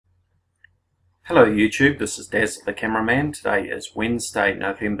Hello YouTube, this is Dazzathecameraman. Today is Wednesday,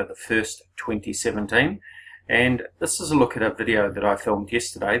 November the 1st, 2017, and this is a look at a video that I filmed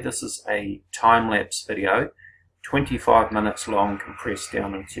yesterday. This is a time-lapse video, 25 minutes long, compressed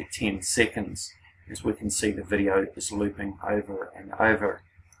down into 10 seconds. As we can see, the video is looping over and over.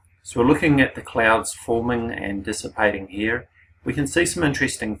 So we're looking at the clouds forming and dissipating here. We can see some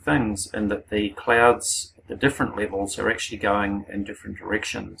interesting things in that the clouds at the different levels are actually going in different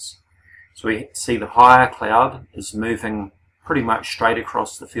directions. So we see the higher cloud is moving pretty much straight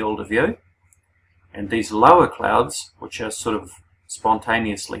across the field of view, and these lower clouds, which are sort of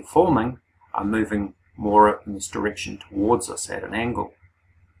spontaneously forming, are moving more in this direction towards us at an angle.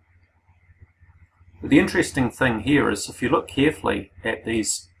 But the interesting thing here is if you look carefully at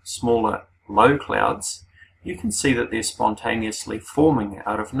these smaller low clouds, you can see that they're spontaneously forming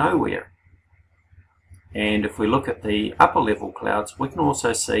out of nowhere. And if we look at the upper level clouds, we can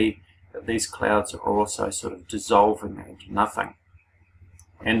also see that these clouds are also sort of dissolving into nothing.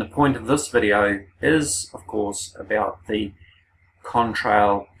 And the point of this video is, of course, about the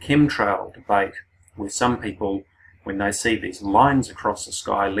contrail chemtrail debate, where some people, when they see these lines across the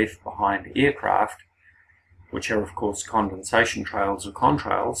sky left behind aircraft, which are of course condensation trails or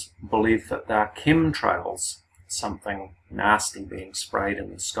contrails, believe that they're chemtrails, something nasty being sprayed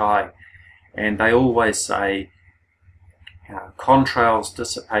in the sky. And they always say contrails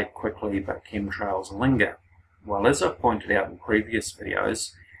dissipate quickly but chemtrails linger. Well, as I've pointed out in previous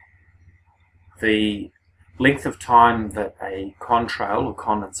videos, the length of time that a contrail or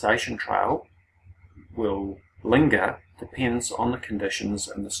condensation trail will linger depends on the conditions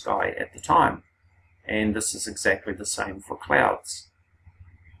in the sky at the time. And this is exactly the same for clouds.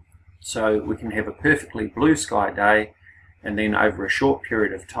 So we can have a perfectly blue sky day, and then over a short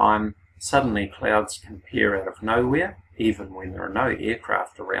period of time, suddenly clouds can appear out of nowhere, even when there are no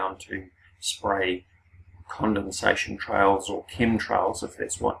aircraft around to spray condensation trails or chemtrails, if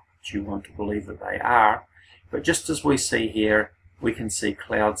that's what you want to believe that they are. But just as we see here, we can see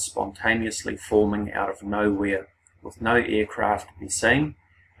clouds spontaneously forming out of nowhere with no aircraft to be seen.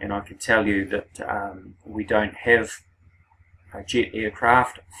 And I can tell you that we don't have a jet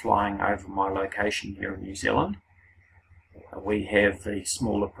aircraft flying over my location here in New Zealand. We have the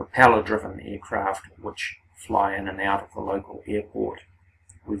smaller propeller-driven aircraft which fly in and out of the local airport.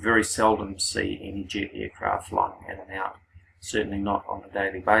 We very seldom see any jet aircraft flying in and out, certainly not on a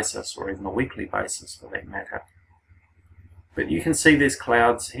daily basis or even a weekly basis for that matter. But you can see there's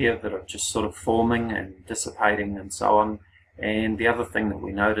clouds here that are just sort of forming and dissipating and so on. And the other thing that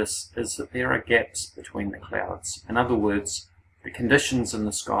we notice is that there are gaps between the clouds. In other words, the conditions in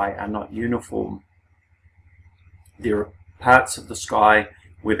the sky are not uniform. There are parts of the sky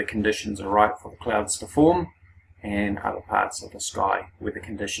where the conditions are right for the clouds to form, and other parts of the sky where the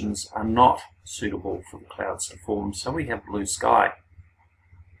conditions are not suitable for the clouds to form. So we have blue sky.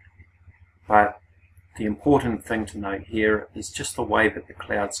 But the important thing to note here is just the way that the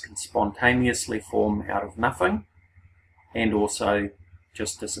clouds can spontaneously form out of nothing, and also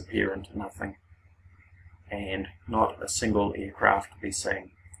just disappear into nothing, and not a single aircraft to be seen.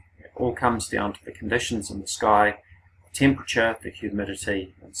 It all comes down to the conditions in the sky, the temperature, the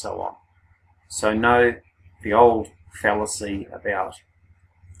humidity, and so on. So no, the old fallacy about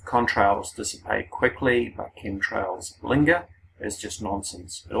contrails dissipate quickly but chemtrails linger is just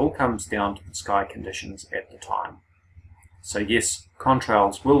nonsense. It all comes down to the sky conditions at the time. So yes,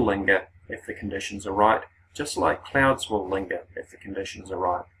 contrails will linger if the conditions are right, just like clouds will linger if the conditions are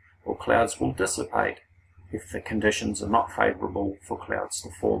right, or clouds will dissipate if the conditions are not favourable for clouds to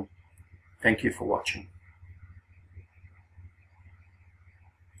form. Thank you for watching.